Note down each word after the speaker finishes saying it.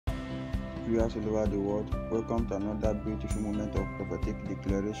viewers all over the world, welcome to another beautiful moment of prophetic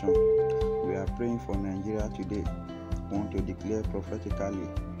declaration. We are praying for Nigeria today. We want to declare prophetically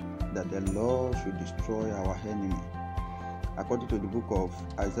that the Lord should destroy our enemy. According to the book of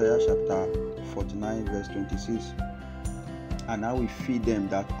Isaiah chapter 49 verse 26, and I will feed them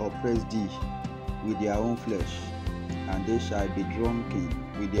that oppress thee with their own flesh, and they shall be drunken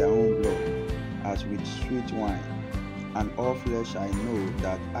with their own blood, as with sweet wine. And all flesh shall know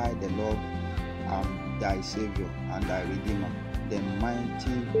that I, the Lord, am thy Savior and thy Redeemer, the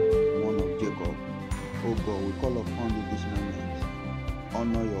mighty one of Jacob. Oh God, we call upon you this moment.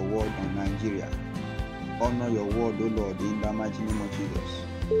 Honor your word on Nigeria. Honor your word, O Lord, in the mighty name of Jesus.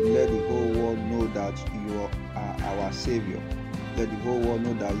 Let the whole world know that you are our Savior. Let the whole world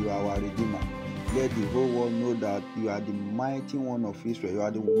know that you are our Redeemer. Let the whole world know that you are the mighty one of Israel. You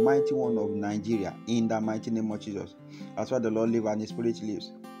are the mighty one of Nigeria, in the mighty name of Jesus. As far as the Lord lives and His Spirit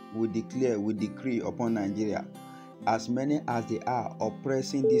lives, we declare, we decree upon Nigeria, as many as they are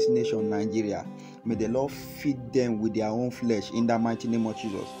oppressing this nation, Nigeria, may the Lord feed them with their own flesh, in the mighty name of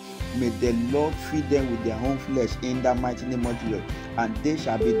Jesus. May the Lord feed them with their own flesh, in the mighty name of Jesus. And they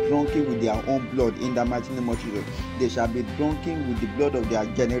shall be drunken with their own blood, in the mighty name of Jesus. They shall be drunken with the blood of their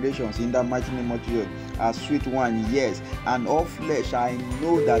generations, in the mighty name of Jesus. As sweet wine, yes. And all flesh shall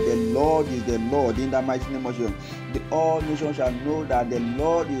know that the Lord is the Lord, in the mighty name of Jesus. All nations shall know that the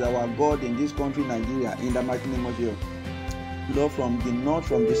Lord is our God in this country, Nigeria, in the mighty name of Jesus. Lord, from the north,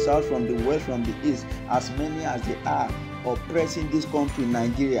 from the south, from the west, from the east, as many as they are oppressing this country,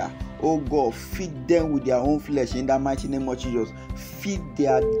 Nigeria, oh God, feed them with their own flesh, in the mighty name of Jesus. Feed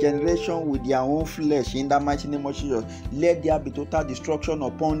their generation with their own flesh, in the mighty name of Jesus. Let there be total destruction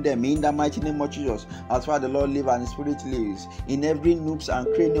upon them, in the mighty name of Jesus. As far as the Lord lives and His Spirit lives, in every nooks and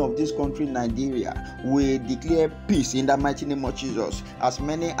cranny of this country, Nigeria, we declare peace, in the mighty name of Jesus. As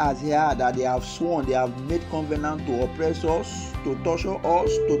many as here that they have sworn, they have made covenant to oppress us, to torture us,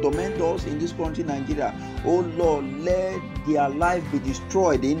 to torment us in this country, Nigeria. Oh Lord, let their life be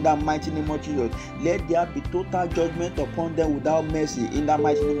destroyed, in the mighty name of Jesus. Let there be total judgment upon them without mercy, in the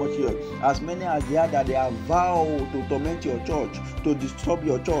mighty name of Jesus. As many as they are that they have vowed to torment your church, to disturb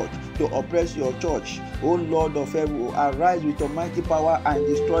your church, to oppress your church, O Lord of heaven, arise with almighty power and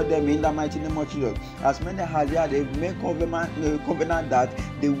destroy them, in the mighty name of Jesus. As many as they are, they make covenant that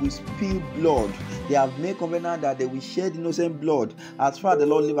they will spill blood. They have made covenant that they will shed innocent blood. As far as the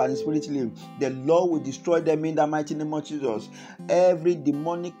Lord lives and His Spirit lives, the Lord will destroy them, in the mighty name of Jesus. Every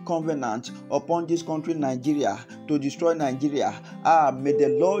demonic covenant upon this country, Nigeria, to destroy Nigeria, may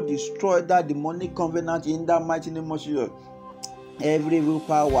the Lord destroy that demonic covenant, in the mighty name of Jesus. Every evil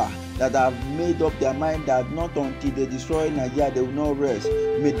power that have made up their mind that not until they destroy Nigeria they will not rest,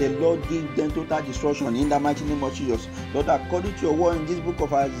 may the Lord give them total destruction, in the mighty name of Jesus. Lord, according to your word in this book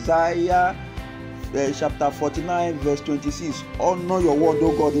of Isaiah chapter 49 verse 26, honor your word,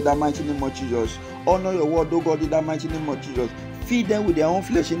 O God, in the mighty name of Jesus. Honor your word, O God, in the mighty name of Jesus. Feed them with their own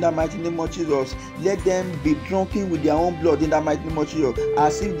flesh, in the mighty name of Jesus. Let them be drunken with their own blood, in the mighty name of Jesus.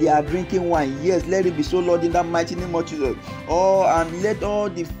 As if they are drinking wine. Yes, let it be so, Lord, in the mighty name of Jesus. Oh, and let all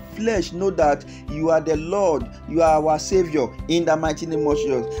the flesh know that you are the Lord, you are our Savior, in the mighty name of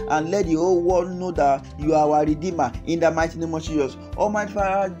Jesus. And let the whole world know that you are our Redeemer, in the mighty name of Jesus. Almighty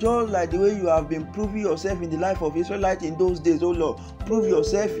Father, just like the way you have been proving yourself in the life of Israelites in those days, oh Lord, prove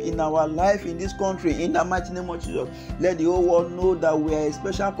yourself in our life in this country, in the mighty name of Jesus. Let the whole world know that we are a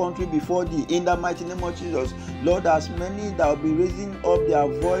special country before thee, in the mighty name of Jesus. Lord, as many that will be raising up their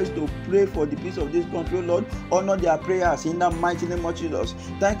voice to pray for the peace of this country, Lord, honor their prayers, in the mighty name of Jesus.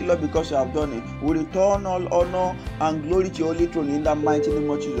 Thank you, Lord, because you have done it. We return all honor and glory to your holy throne, in the mighty name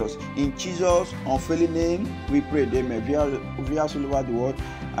of Jesus. In Jesus' unfailing name, we pray. Amen. Viewers all over the world,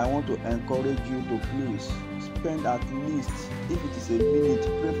 I want to encourage you to please spend at least, if it is a minute,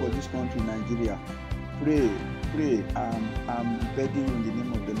 pray for this country, Nigeria. Pray. I'm begging you in the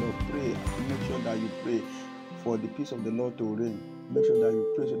name of the Lord. Pray. Make sure that you pray for the peace of the Lord to reign. Make sure that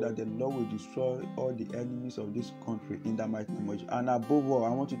you pray so that the Lord will destroy all the enemies of this country, in the mighty name of Jesus. And above all, I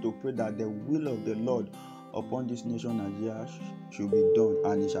want you to pray that the will of the Lord upon this nation, Nigeria, should be done,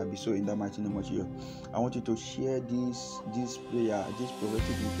 and it shall be so, in the mighty name of Jesus. I want you to share this prayer, this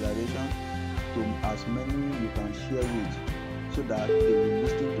prophetic declaration, to as many you can share with, so that they will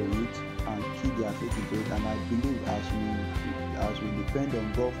listen to it and keep their faith into it. And I believe as we depend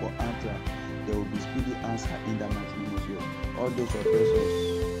on God for answer, there will be speedy answer, in the mighty name of Jesus. All those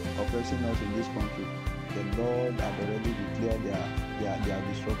oppressing us in this country, the Lord has already declared their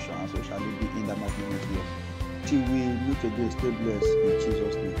destruction, and so shall it be, in the mighty name of Jesus. Till we meet again, stay blessed in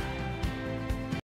Jesus' name.